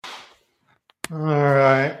All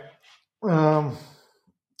right. Um,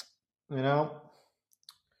 you know,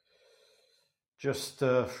 just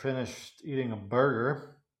finished eating a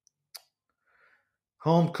burger.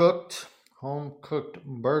 Home cooked, home cooked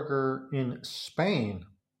burger in Spain.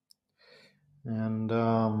 And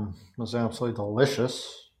was absolutely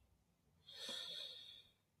delicious.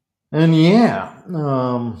 And yeah,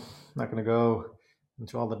 not going to go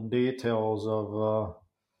into all the details of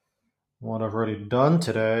what I've already done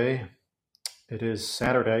today. It is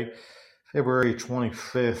Saturday, February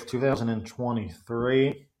 25th,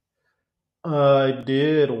 2023. I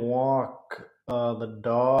did walk the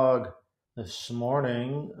dog this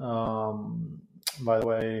morning. By the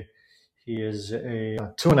way, he is a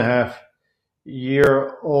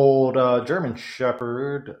 2.5-year old German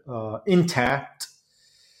Shepherd, intact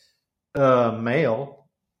male.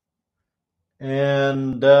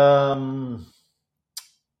 And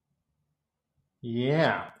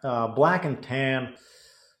black and tan.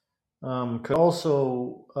 Could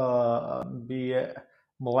also be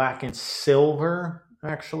black and silver,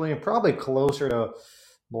 actually, and probably closer to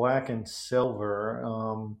black and silver.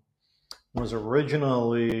 Was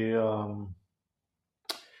originally,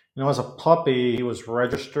 as a puppy, he was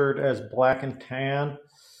registered as black and tan.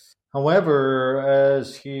 However,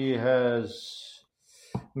 as he has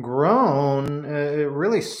grown, it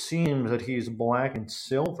really seems that he's black and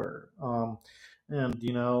silver.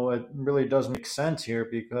 It really does make sense here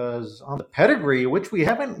because on the pedigree, which we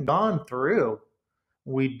haven't gone through,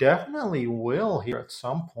 we definitely will here at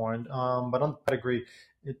some point. But on the pedigree,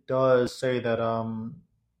 it does say that I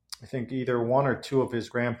think either one or two of his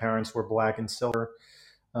grandparents were black and silver.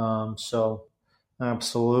 So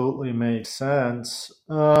absolutely makes sense.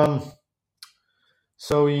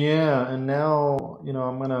 So yeah, and now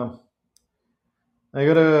I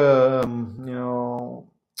gotta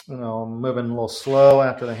I'm moving a little slow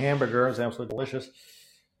after the hamburger. It's absolutely delicious.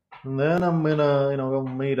 And then I'm gonna, go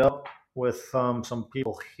meet up with some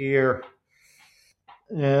people here,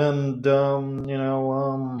 and we're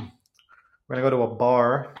gonna go to a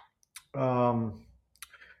bar. And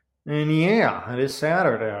yeah, it is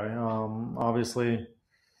Saturday. Obviously,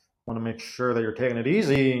 want to make sure that you're taking it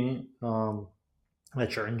easy,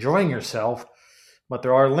 that you're enjoying yourself, but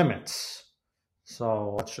there are limits.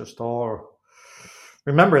 So let's just all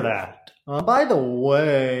remember that. By the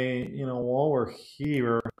way, while we're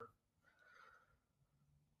here,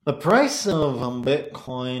 the price of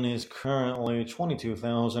Bitcoin is currently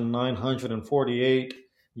 22,948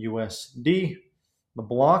 USD. The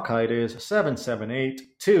block height is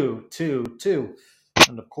 778,222.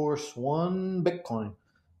 And of course, one Bitcoin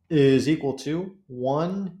is equal to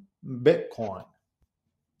one Bitcoin.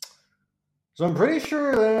 So I'm pretty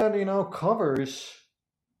sure that, covers,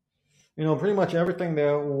 pretty much everything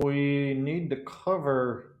that we need to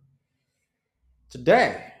cover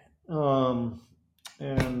today. Or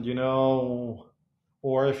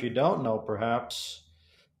if you don't know, perhaps,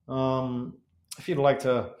 if you'd like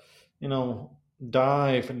to,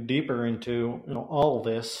 dive deeper into, all of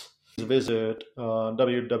this, visit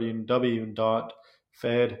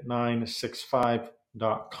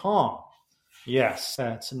www.fed965.com. Yes,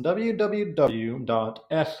 that's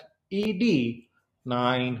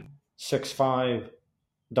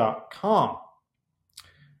www.fed965.com.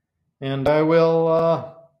 And I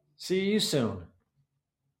will see you soon.